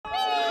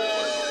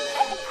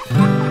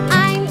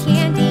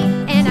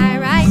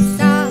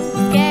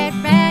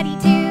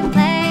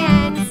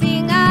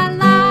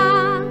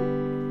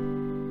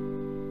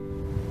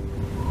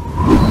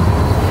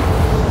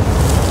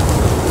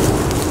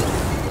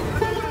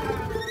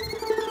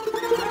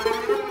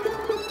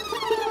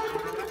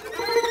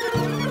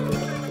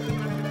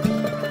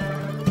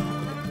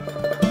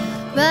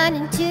Run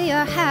into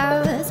your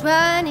house,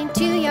 run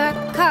into your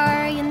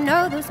car. You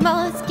know those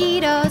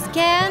mosquitoes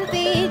can't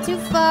be too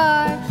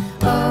far.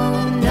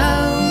 Oh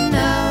no,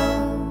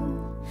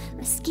 no,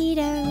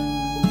 mosquitoes.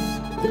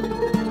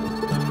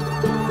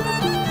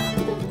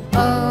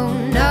 Oh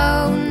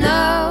no,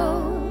 no,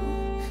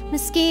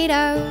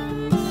 mosquitoes.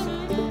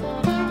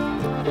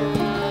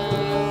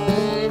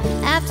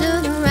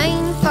 After the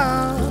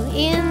rainfall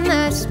in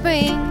the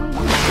spring,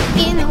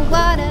 in the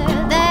water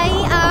they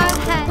are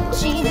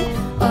hatching.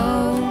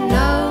 Oh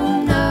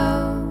no, no,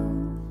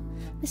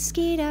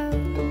 mosquitoes.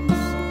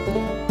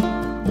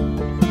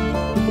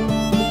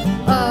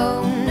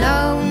 Oh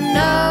no,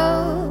 no,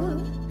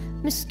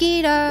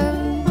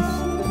 mosquitoes.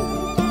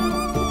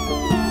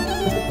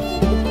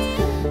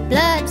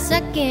 Blood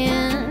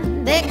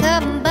sucking, they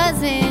come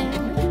buzzing,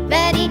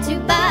 ready to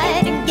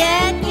bite and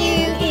get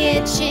you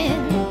itching.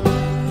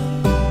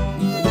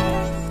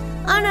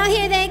 Oh no,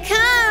 here they come.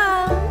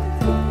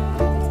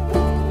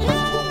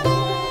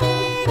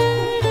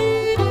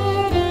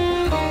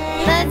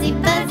 Buzzy,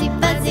 buzzy,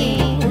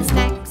 buzzy,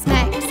 smack,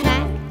 smack,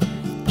 smack.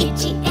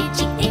 Itchy,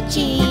 itchy,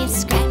 itchy,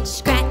 scratch,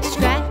 scratch,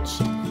 scratch.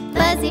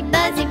 Buzzy,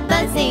 buzzy,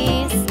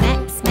 buzzy,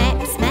 smack, smack,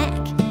 smack.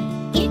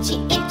 Itchy,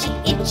 itchy,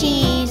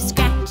 itchy,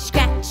 scratch,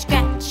 scratch,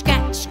 scratch,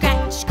 scratch,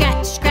 scratch,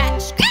 scratch,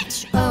 scratch,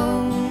 scratch.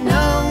 Oh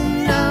no,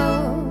 no,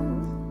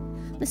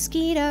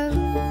 mosquitoes.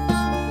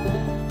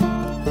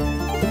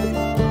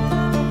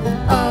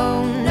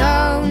 Oh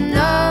no,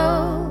 no,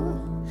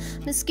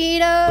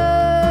 mosquitoes.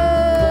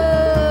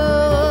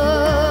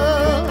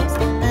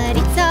 But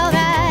it's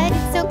alright,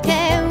 it's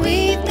okay,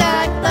 we've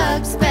got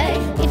bug spray.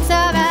 It's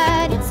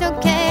alright, it's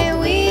okay,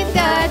 we've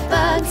got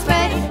bug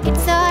spray.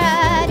 It's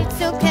alright,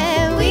 it's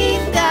okay,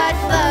 we've got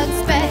bug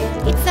spray.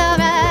 It's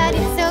alright,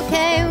 it's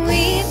okay,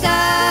 we've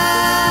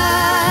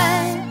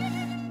got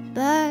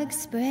bug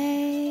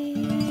spray.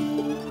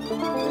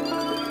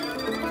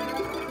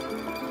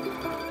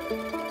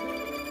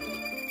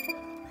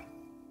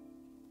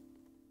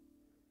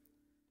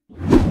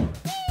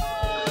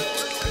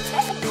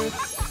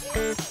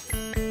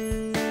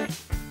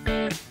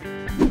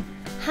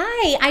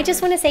 Hi, I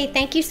just want to say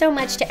thank you so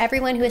much to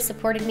everyone who has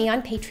supported me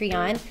on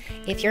Patreon.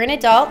 If you're an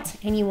adult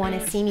and you want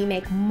to see me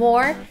make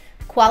more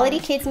quality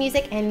kids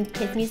music and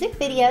kids music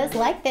videos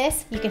like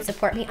this, you can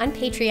support me on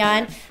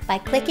Patreon by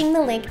clicking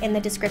the link in the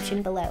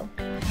description below.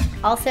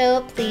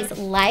 Also, please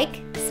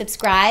like,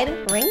 subscribe,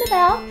 ring the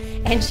bell,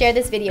 and share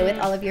this video with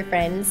all of your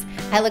friends.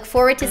 I look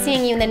forward to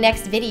seeing you in the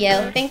next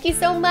video. Thank you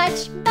so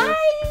much.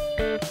 Bye!